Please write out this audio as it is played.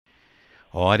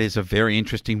Oh, it is a very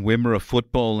interesting Wimmera of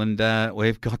football, and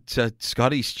we've got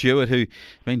Scotty Stewart, who's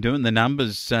been doing the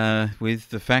numbers with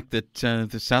the fact that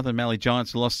the Southern Mallee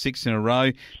Giants have lost 6 in a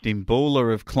row.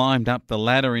 Dimboola have climbed up the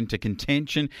ladder into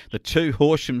contention. The two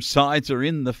Horsham sides are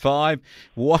in the 5.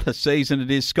 What a season it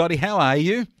is. Scotty, how are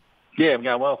you? Yeah, I'm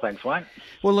going well, thanks, Wayne.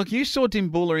 Well, look, you saw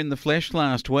Dimboola in the flesh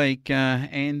last week,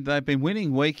 and they've been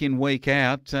winning week in, week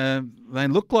out. They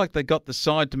look like they got the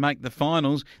side to make the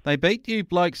finals. They beat you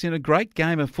blokes in a great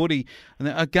game of footy,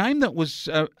 a game that was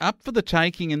up for the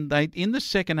taking, and they, in the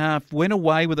second half, went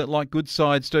away with it like good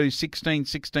sides do,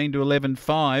 16-16 to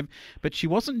 11-5, but she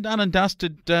wasn't done and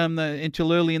dusted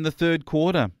until early in the third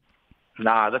quarter.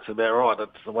 No, that's about right.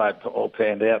 That's the way it all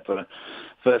panned out. The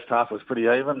first half was pretty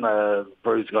even.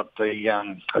 Bruce got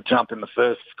the a jump in the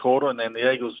first quarter, and then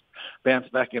the Eagles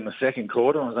bounced back in the second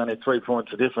quarter. It was only 3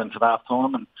 points of difference at half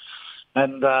time,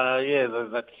 and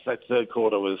that third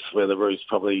quarter was where the Roos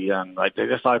probably they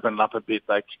just opened up a bit.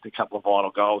 They kicked a couple of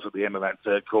vital goals at the end of that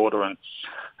third quarter,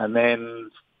 and then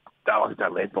they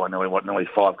led by nearly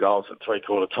 5 goals at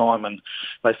 3-quarter time, and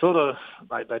they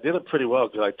they did it pretty well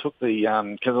because they took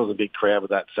because there was a big crowd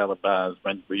with that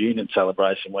reunion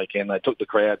celebration weekend. They took the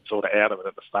crowd sort of out of it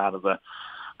at the start of the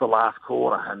last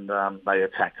quarter, and they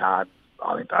attacked hard.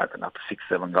 I think they opened up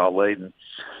a 6-7 goal lead,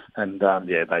 and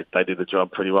they did the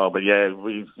job pretty well. But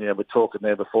we're talking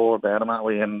there before about them, aren't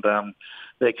we? And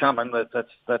they're coming.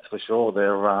 That's for sure.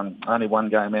 They're only one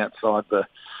game outside the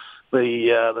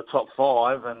top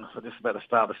 5, and we're just about to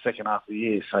start the second half of the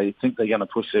year. So you think they're going to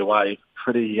push their way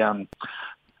pretty.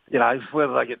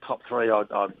 Whether they get top 3,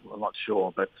 I'm not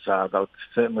sure, but they'll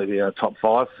certainly be a top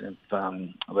 5.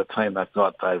 And the team they've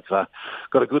got a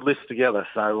good list together,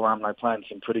 so they're playing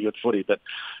some pretty good footy. But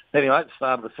anyway, it's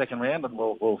started the second round, and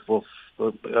we'll all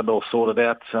sort it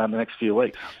out in the next few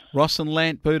weeks. Ross and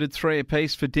Lant booted 3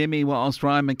 apiece for Dimmy, whilst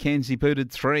Ryan McKenzie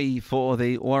booted 3 for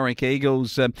the Warrack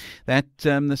Eagles.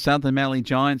 The Southern Mallee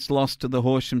Giants lost to the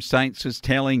Horsham Saints was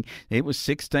telling. It was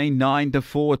 16-9 to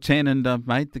 4-10, and I've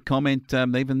made the comment,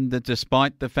 even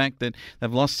despite the fact that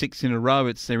they've lost 6 in a row,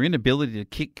 it's their inability to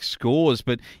kick scores,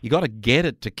 but you got to get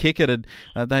it to kick it. And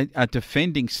they are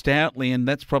defending stoutly, and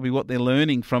that's probably what they're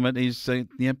learning from it, is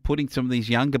putting some of these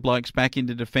younger blokes back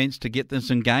into defence to get them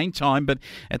some game time. But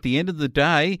at the end of the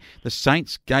day, the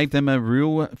Saints gave them a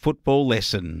real football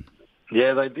lesson.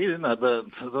 Yeah, they did, didn't they?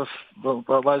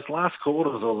 Those last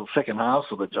quarters or the second halves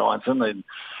of the Giants, and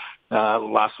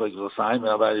last week was the same.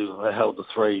 They held the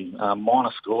 3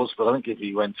 minor scores, but I think if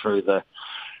you went through their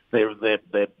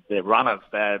runners,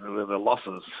 the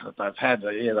losses that they've had,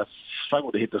 they've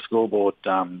struggled to hit the scoreboard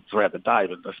throughout the day,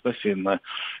 but especially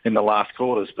in the last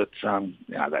quarters. But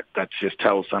that just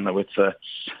tells them that with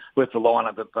the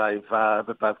lineup that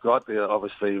they've got, they're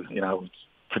obviously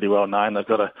pretty well known. They've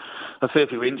got a fair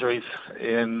few injuries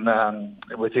within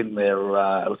their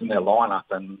lineup,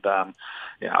 and I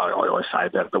always say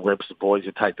about the Webster boys,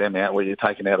 you take them out, where you're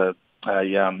taking out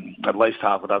at least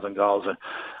half a dozen goals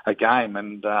a game,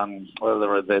 and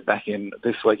whether they're back in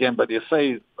this weekend. But you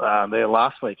see, there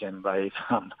last weekend they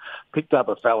picked up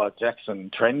a fellow, Jackson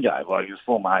Trengave, like his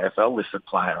former AFL listed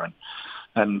player,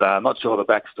 and not sure the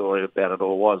backstory about it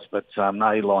all was, but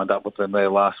no, he lined up with them there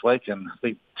last week, and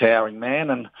big towering man,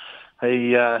 and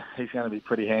he's going to be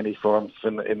pretty handy for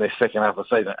them in their second half of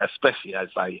the season, especially as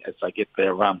they get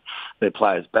their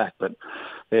players back. But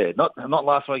yeah, not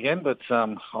last weekend, but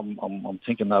I'm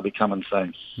thinking they'll be coming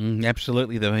soon.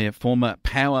 Absolutely, the former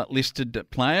power listed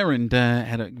player, and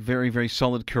had a very, very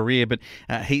solid career. But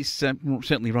he's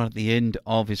certainly right at the end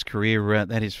of his career,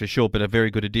 that is for sure. But a very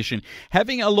good addition.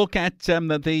 Having a look at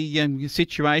the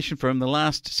situation from the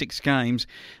last 6 games,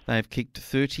 they've kicked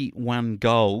 31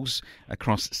 goals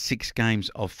across 6 games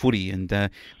of footy, and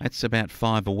that's about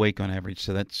 5 a week on average,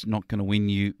 so that's not going to win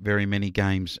you very many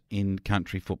games in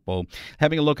country football.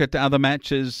 Having a look at other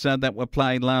matches that were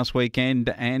played last weekend,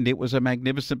 and it was a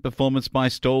magnificent performance by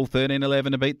Stall,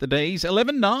 13-11 to beat the D's,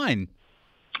 11-9.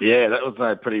 Yeah, that was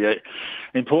a pretty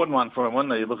important one for them,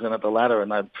 wasn't it? You're looking at the ladder, and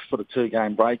they put a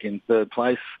 2-game break in third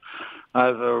place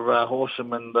over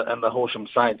Horsham and the Horsham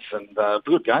Saints, and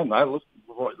good game though.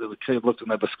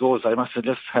 Looking at the scores, they must have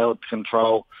just held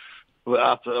control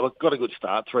after got a good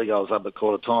start, 3 goals up at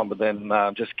quarter time, but then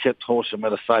just kept Horsham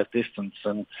at a safe distance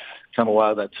and come away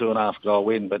with that 2.5 goal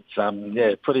win. But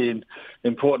pretty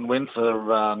important win for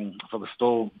the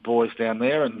Stall boys down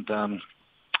there, and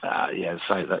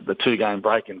so that the 2-game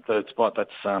break in third spot,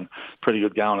 that's pretty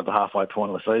good going at the halfway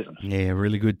point of the season. Yeah,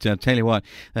 really good. Tell you what,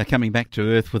 coming back to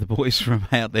earth with the boys from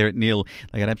out there at Nil,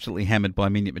 they got absolutely hammered by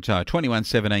Minyip Matoa,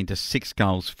 21-17 to 6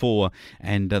 goals 4,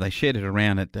 and they shared it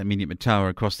around at Minyip Matoa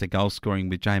across their goal scoring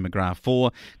with Jay McGrath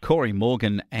 4, Corey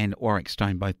Morgan and Warrack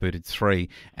Stone both booted 3,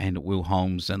 and Will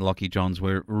Holmes and Lockie Johns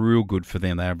were real good for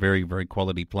them. They are very, very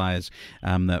quality players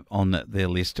on their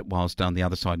list, whilst on the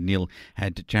other side, Nil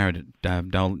had Jared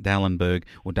Dallenberg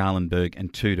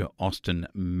and 2 to Austin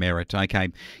Merritt. Okay,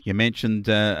 you mentioned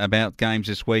about games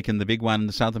this week, and the big one,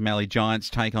 the Southern Mallee Giants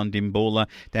take on Dimboola.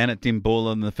 Down at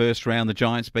Dimboola in the first round, the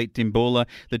Giants beat Dimboola.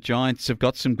 The Giants have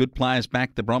got some good players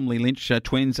back. The Bromley Lynch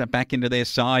twins are back into their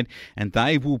side, and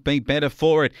they will be better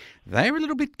for it. They're a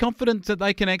little bit confident that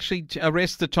they can actually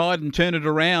arrest the tide and turn it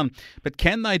around, but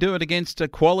can they do it against a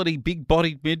quality,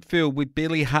 big-bodied midfield with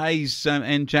Billy Hayes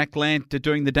and Jack Lant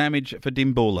doing the damage for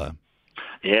Dimboola?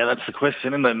 Yeah, that's the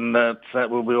question, isn't it? And that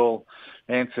will be all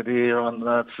answered here on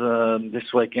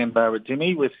this weekend,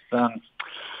 Dimmy, with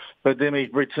Dimmy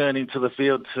returning to the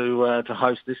field to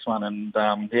host this one. And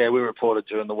we reported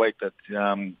during the week that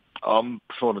I'm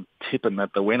sort of tipping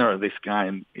that the winner of this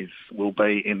game will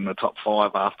be in the top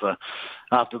 5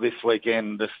 after this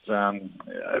weekend. Just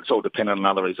it's all dependent on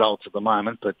other results at the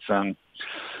moment, but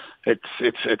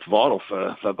it's vital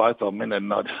for both of them,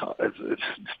 and it's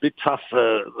a bit tough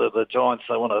for the Giants.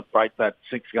 They want to break that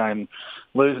 6-game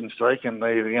losing streak, and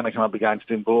they're going to come up against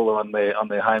Dimboola on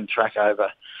their home track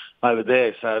over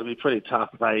there. So it'll be pretty tough.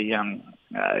 They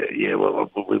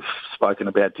we've spoken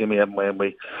about Timmy, haven't we? And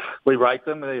we rate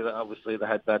them. Obviously, they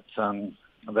had that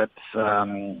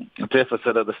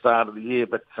deficit at the start of the year,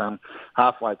 but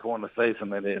halfway point of the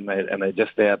season, and they're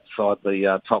just outside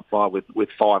the top 5 with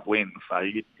 5 wins. So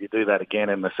you do that again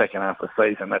in the second half of the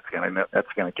season, that's going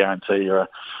to guarantee you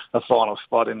a final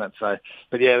spot in it. So,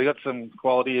 but yeah, we got some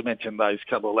quality. You mentioned those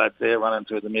couple of lads there running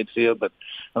through the midfield, but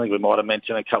I think we might have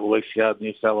mentioned a couple of weeks ago, the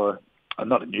new fella.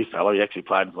 Not a new fellow, he actually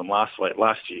played with them last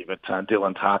year, but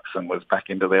Dylan Tarkson was back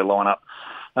into their lineup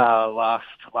last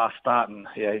start, and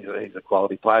yeah, he's a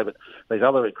quality player. But these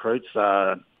other recruits,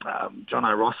 John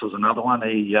O'Ross was another one.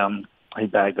 He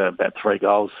bagged about 3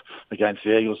 goals against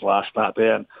the Eagles last start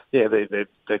there, and yeah,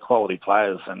 they're quality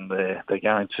players, and they're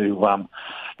going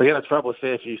to trouble a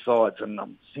fair few sides, and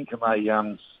I'm thinking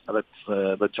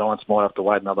the Giants might have to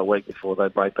wait another week before they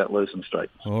break that losing streak.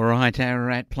 All right,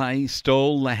 Ararat plays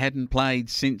stall. They hadn't played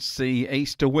since the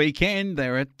Easter weekend.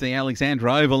 They're at the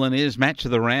Alexandra Oval, and it is match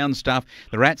of the round stuff.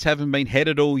 The Rats haven't been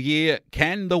headed all year.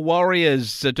 Can the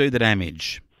Warriors do the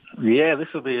damage? Yeah, this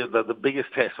will be the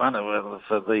biggest test, won't it,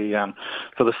 for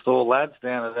the Stall lads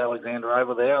down at Alexandra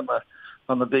over there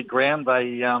on the big ground.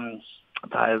 The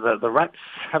Rats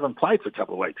haven't played for a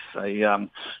couple of weeks. They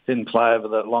didn't play over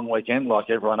the long weekend like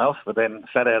everyone else, but then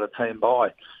sat out a team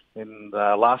bye in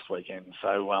last weekend.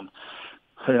 So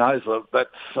who knows? That's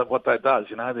what that does.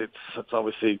 You know, it's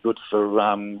obviously good for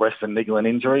rest and niggling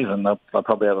injuries, and they'll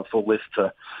probably have a full list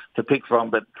to pick from.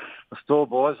 But the Store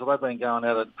boys, well, they've been going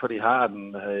at it pretty hard,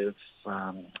 and it's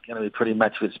going to be pretty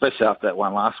match fit, especially after that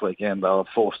one last weekend. They were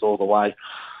forced all the way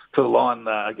to the line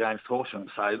against Horsham.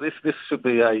 So this should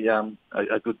be a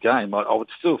good game. I would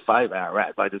still favour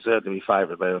Ararat. They deserve to be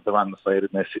favoured. They're undefeated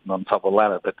and they're sitting on top of the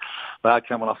ladder. But they are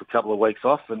coming off a couple of weeks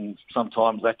off, and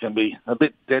sometimes that can be a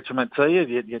bit detriment to you.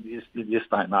 You just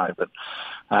don't know. But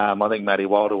I think Matty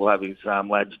Wilder will have his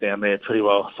lads down there pretty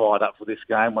well fired up for this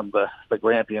game when the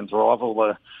Grampians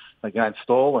rival against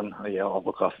Stall, and yeah, I'll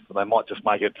look off. They might just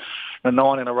make it a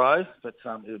 9 in a row, but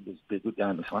it'll be a good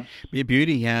game, this one. Be a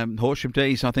beauty. Horsham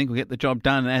D's, I think, will get the job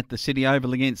done at the City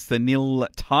Oval against the Nil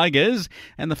Tigers.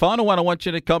 And the final one I want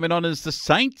you to comment on is the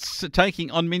Saints taking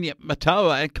on Minyip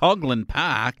Matoa at Coghlan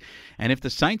Park. And if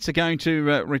the Saints are going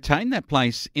to retain that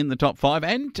place in the top 5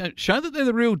 and show that they're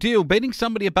the real deal, beating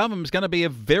somebody above them is going to be a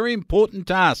very important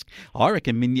task. I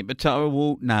reckon Minyip Matoa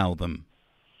will nail them.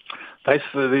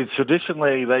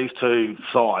 Traditionally, these two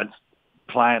sides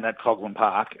playing at Coghlan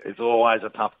Park is always a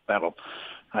tough battle.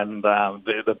 And I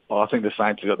think the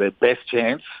Saints have got their best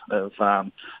chance of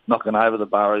knocking over the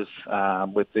Burrows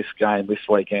with this game this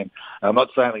weekend. I'm not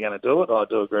saying they're going to do it. I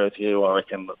do agree with you. I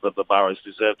reckon that the Burrows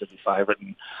deserve to be favourite,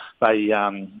 and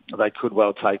they could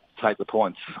well take the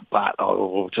points. But I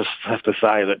will just have to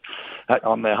say that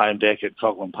on their home deck at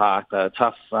Coghlan Park, they're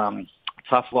tough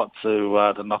lot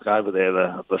to knock over there,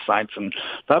 the Saints, and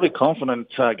they'll be confident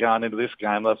going into this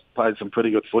game. They've played some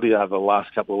pretty good footy over the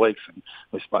last couple of weeks, and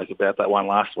we spoke about that one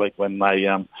last week when they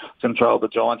controlled the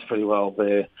Giants pretty well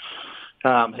there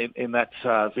in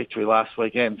that victory last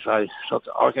weekend. So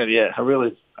I reckon, yeah, a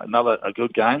really a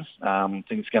good game. I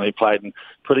think it's going to be played in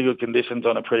pretty good conditions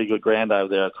on a pretty good ground over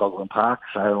there at Coglan Park.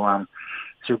 So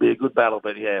should be a good battle.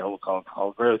 But yeah, look, I'll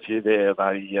agree with you there.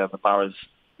 The Boroughs,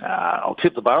 I'll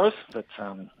tip the Boroughs, but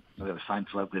the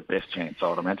Saints will have their best chance, I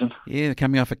would imagine. Yeah, they're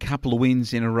coming off a couple of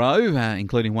wins in a row,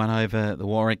 including one over the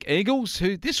Warrack Eagles,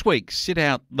 who this week sit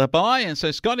out the bye. And so,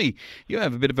 Scotty, you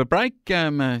have a bit of a break,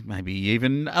 maybe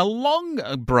even a long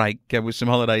break with some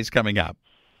holidays coming up.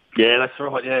 Yeah, that's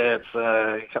right. Yeah, it's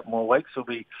a couple more weeks.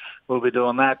 We'll be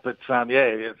doing that. But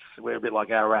we're a bit like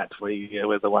our Rats.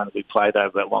 We're the ones we played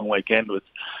over that long weekend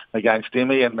against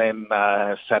Dimmy, and then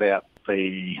sat out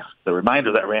the remainder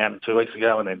of that round 2 weeks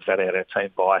ago, and then sat out our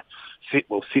team by sit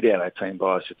out our team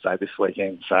by, I should say, this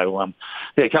weekend. So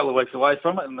a couple of weeks away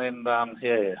from it, and then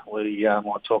we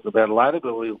might talk about it later,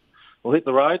 but we'll hit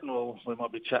the road, and we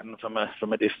might be chatting from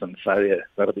a distance. So yeah,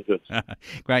 that'll be good.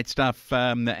 Great stuff,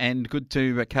 and good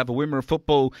to cover Wimmera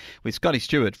football with Scotty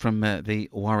Stewart from the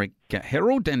Warrack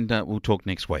Herald, and we'll talk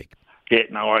next week. Yeah,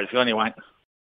 no worries. Go on, you, Wayne.